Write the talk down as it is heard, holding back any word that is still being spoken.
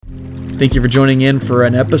Thank you for joining in for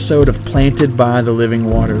an episode of Planted by the Living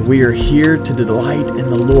Water. We are here to delight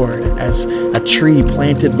in the Lord as a tree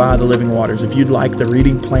planted by the living waters. If you'd like the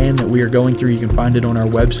reading plan that we are going through, you can find it on our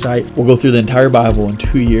website. We'll go through the entire Bible in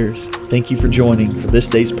 2 years. Thank you for joining for this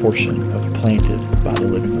day's portion of Planted by the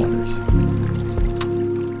Living Waters.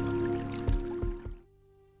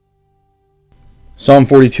 Psalm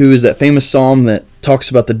 42 is that famous psalm that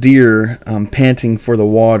talks about the deer panting for the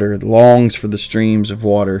water, longs for the streams of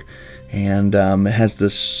water. And it has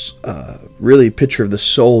this really picture of the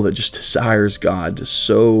soul that just desires God to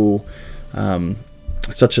such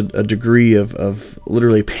a degree of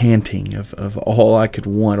literally panting of all I could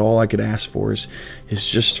want, all I could ask for is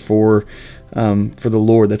just for the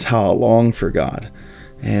Lord. That's how I long for God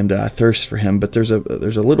and I thirst for Him. But there's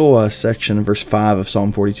a little section in verse 5 of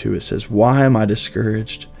Psalm 42. It says, "Why am I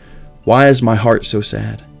discouraged? Why is my heart so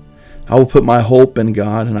sad? I will put my hope in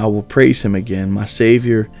God and I will praise Him again, my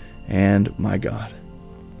Savior and my God."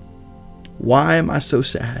 Why am I so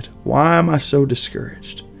sad? Why am I so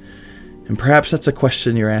discouraged? And perhaps that's a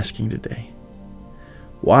question you're asking today.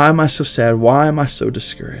 Why am I so sad? Why am I so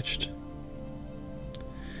discouraged?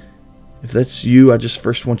 If that's you, I just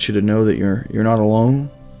first want you to know that you're not alone,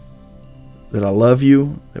 that I love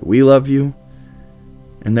you, that we love you,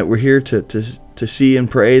 and that we're here to see and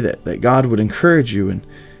pray that God would encourage you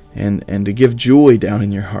and to give joy down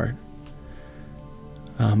in your heart.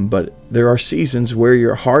 But there are seasons where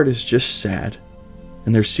your heart is just sad,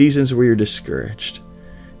 and there's seasons where you're discouraged.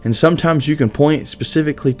 And sometimes you can point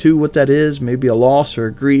specifically to what that is, maybe a loss or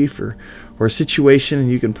a grief or a situation,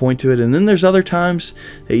 and you can point to it. And then there's other times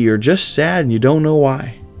that you're just sad and you don't know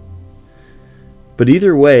why. But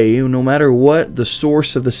either way, no matter what the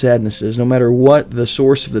source of the sadness is, no matter what the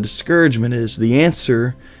source of the discouragement is, the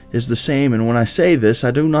answer is the same. And when I say this,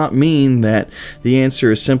 I do not mean that the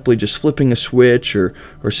answer is simply just flipping a switch or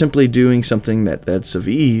simply doing something that's of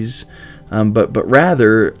ease, but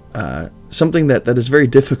rather something that is very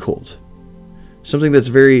difficult, something that's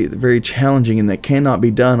very, very challenging and that cannot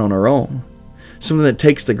be done on our own, something that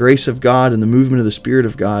takes the grace of God and the movement of the Spirit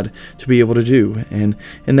of God to be able to do. And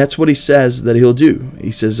that's what He says that He'll do.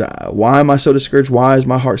 He says, why am I so discouraged? Why is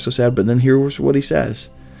my heart so sad? But then here's what He says: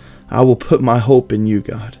 I will put my hope in you,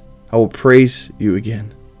 God. I will praise you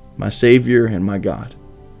again, my Savior and my God.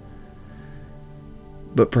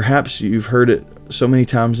 But perhaps you've heard it so many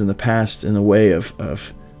times in the past in the way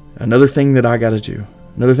of another thing that I got to do,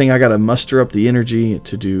 another thing I got to muster up the energy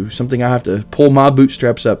to do, something I have to pull my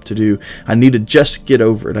bootstraps up to do. I need to just get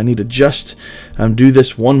over it. I need to just do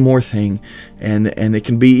this one more thing. And it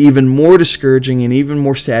can be even more discouraging and even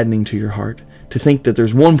more saddening to your heart to think that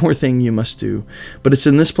there's one more thing you must do. But it's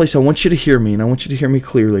in this place I want you to hear me, and I want you to hear me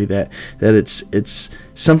clearly that it's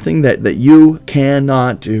something that you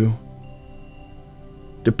cannot do.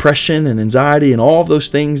 Depression and anxiety and all of those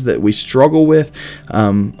things that we struggle with,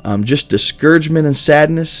 just discouragement and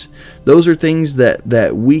sadness, those are things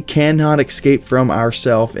that we cannot escape from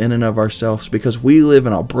ourselves in and of ourselves, because we live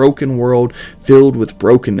in a broken world filled with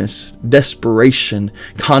brokenness, desperation,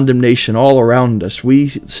 condemnation all around us. We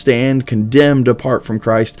stand condemned apart from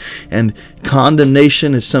Christ, and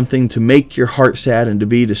condemnation is something to make your heart sad and to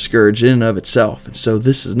be discouraged in and of itself. And so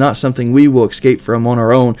this is not something we will escape from on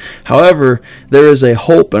our own. However, there is a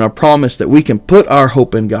hope and a promise that we can put our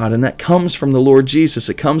hope in God, and that comes from the Lord Jesus.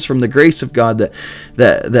 It comes from the grace of God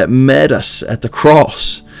that met us at the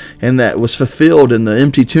cross and that was fulfilled in the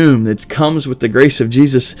empty tomb. That comes with the grace of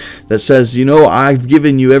Jesus that says, I've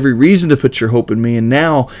given you every reason to put your hope in me, and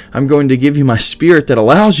now I'm going to give you my Spirit that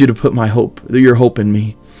allows you to put your hope in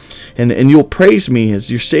me. And you'll praise me as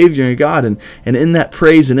your Savior and God. And in that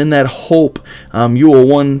praise and in that hope, you will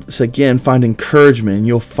once again find encouragement, and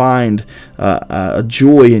you'll find a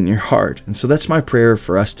joy in your heart. And so that's my prayer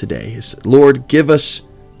for us today is, Lord, give us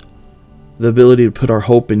the ability to put our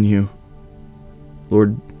hope in you.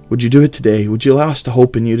 Lord, would you do it today? Would you allow us to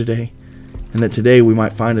hope in you today? And that today we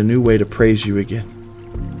might find a new way to praise you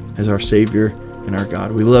again as our Savior and our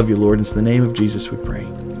God. We love you, Lord. It's in the name of Jesus we pray.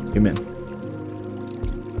 Amen.